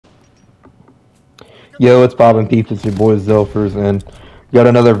Yo, it's Bob and Peeps, it's your boy Zilfers, and got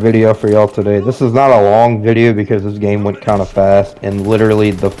another video for y'all today. This is not a long video because this game went kind of fast, and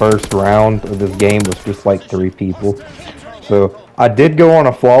literally the first round of this game was just like 3 people. So, I did go on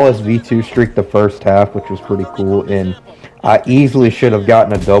a flawless V2 streak the first half, which was pretty cool, and I easily should have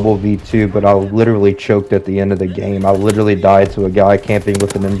gotten a double V2, but I literally choked at the end of the game. I literally died to a guy camping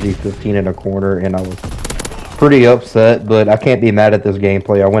with an MG15 in a corner, and I was pretty upset, but I can't be mad at this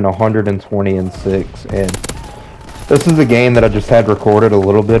gameplay. I went 120-6, and this is a game that I just had recorded a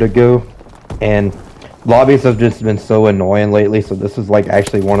little bit ago, and lobbies have just been so annoying lately, so this is like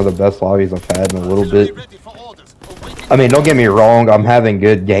actually one of the best lobbies I've had in a little bit. I mean, don't get me wrong, I'm having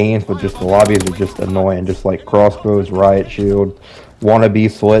good games, but just the lobbies are just annoying, just like crossbows, riot shield,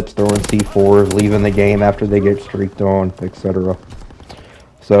 wannabe sweats throwing C4s, leaving the game after they get streaked on, etc.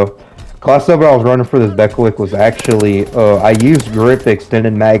 So, class level I was running for this Bechoweic was actually, I used grip,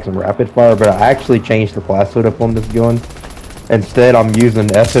 extended mags, and rapid fire, but I actually changed the class setup on this gun. Instead, I'm using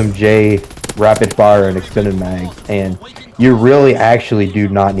FMJ, rapid fire, and extended mags, and you really actually do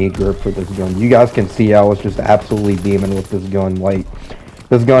not need grip for this gun. You guys can see I was just absolutely beaming with this gun. Like,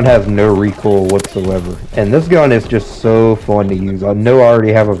 this gun has no recoil whatsoever, and this gun is just so fun to use. I know I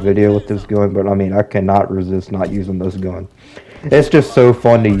already have a video with this gun, but I mean, I cannot resist not using this gun. It's just so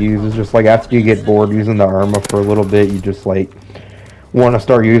fun to use. It's just like after you get bored using the Irma for a little bit, you just like want to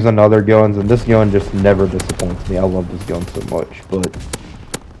start using other guns, and this gun just never disappoints me. I love this gun so much. But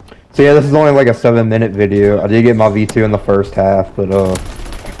so yeah, this is only like a 7-minute video. I did get my V2 in the first half, but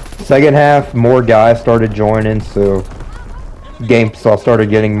second half more guys started joining, so I started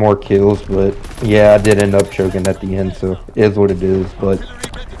getting more kills. But yeah, I did end up choking at the end, so it is what it is. But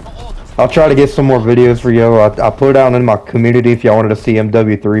I'll try to get some more videos for y'all. I put out in my community if y'all wanted to see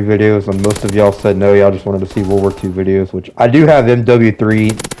MW3 videos, and most of y'all said no, y'all just wanted to see World War II videos, which I do have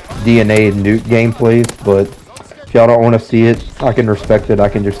MW3 DNA nuke gameplays, but if y'all don't want to see it, I can respect it. I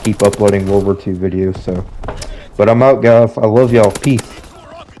can just keep uploading World War II videos, so. But I'm out, guys. I love y'all. Peace.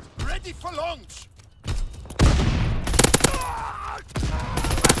 Ready for launch.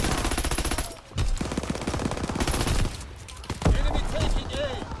 Enemy taking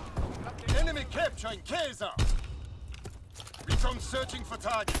A. Enemy capturing Kaiser. Recon searching for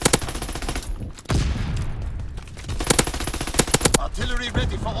targets. Artillery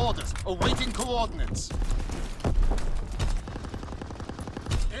ready for orders. Awaiting coordinates.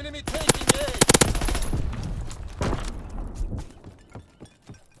 Enemy taking A.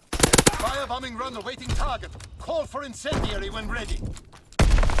 Firebombing run awaiting target. Call for incendiary when ready.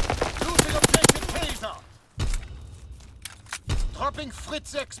 Losing objective Kaiser. Dropping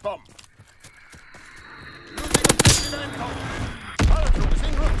Fritz X bomb. Losing objective Anton. Paratroopers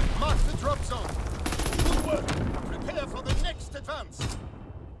en route. Mark the drop zone. Good work. Prepare for the next advance.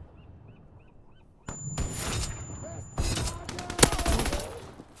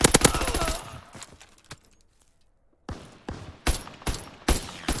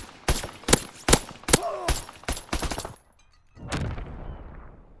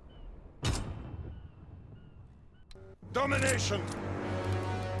 Domination!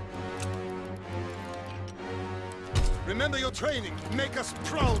 Remember your training. Make us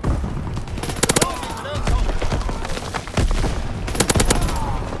proud.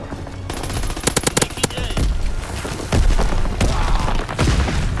 Taking A.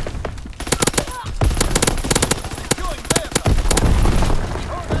 Securing Bertha.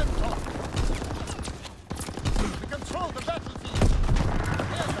 Hold Anton. We control the battlefield.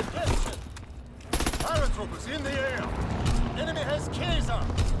 Here's the capture. Paratroopers in the air. Enemy has Kaiser.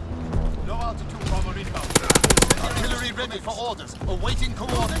 Low altitude bomber inbound. Artillery ready for orders. Awaiting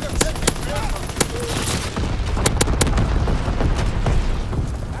coordinates.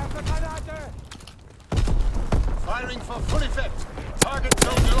 Firing for full effect. Target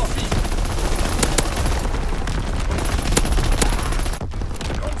zone lost.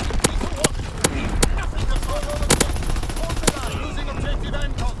 Nothing to throw over the field. Hold the line. Losing objective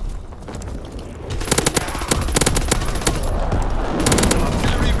Anton.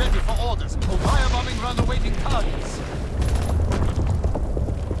 Ready for orders. Firebombing run awaiting targets.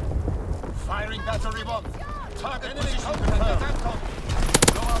 Firing battery bomb. Target enemy confirmed.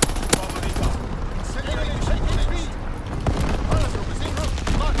 Go out to bomber inbound. Enemy taking speed. Paratroopers en route.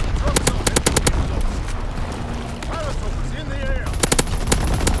 Mark the drop zone. Paratroopers in the air.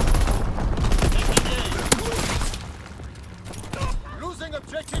 Taking A. Losing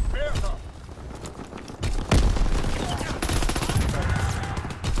objective Bertha.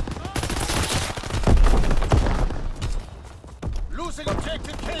 Losing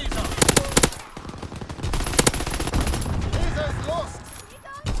objective Kaiser. Kaiser's lost.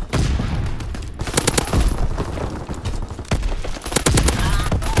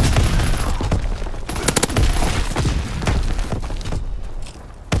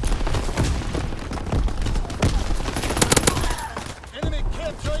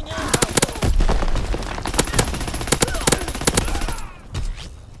 capturing it.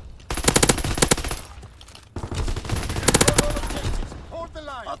 Hold the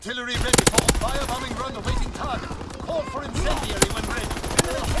line. Artillery ready for firebombing run awaiting target. Call for incendiary when ready.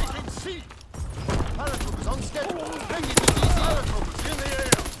 Enemy taking C. Paratroopers on schedule. Ready to seize paratroopers in the air.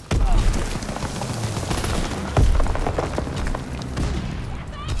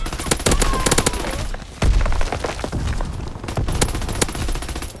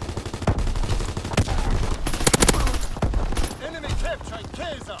 Enemy capturing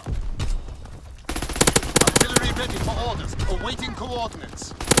Kaiser. Artillery ready for orders. Awaiting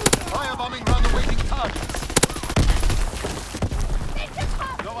coordinates. Firebombing run awaiting targets.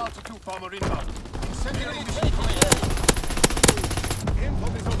 Low altitude bomber inbound. Incendiary machine from the air. Info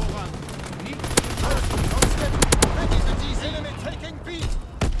is overrun. Paratroopers on schedule. Ready to seize enemy taking B.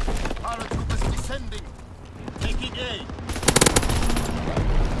 Paratroopers descending. Taking A.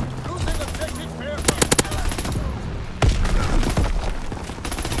 Losing objective Fairfield.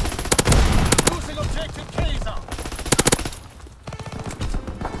 Losing objective Kaiser.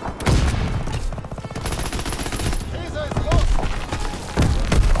 Kaiser is lost.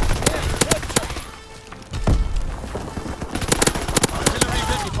 Air capture. Artillery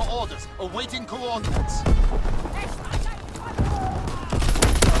ready for orders. Awaiting coordinates.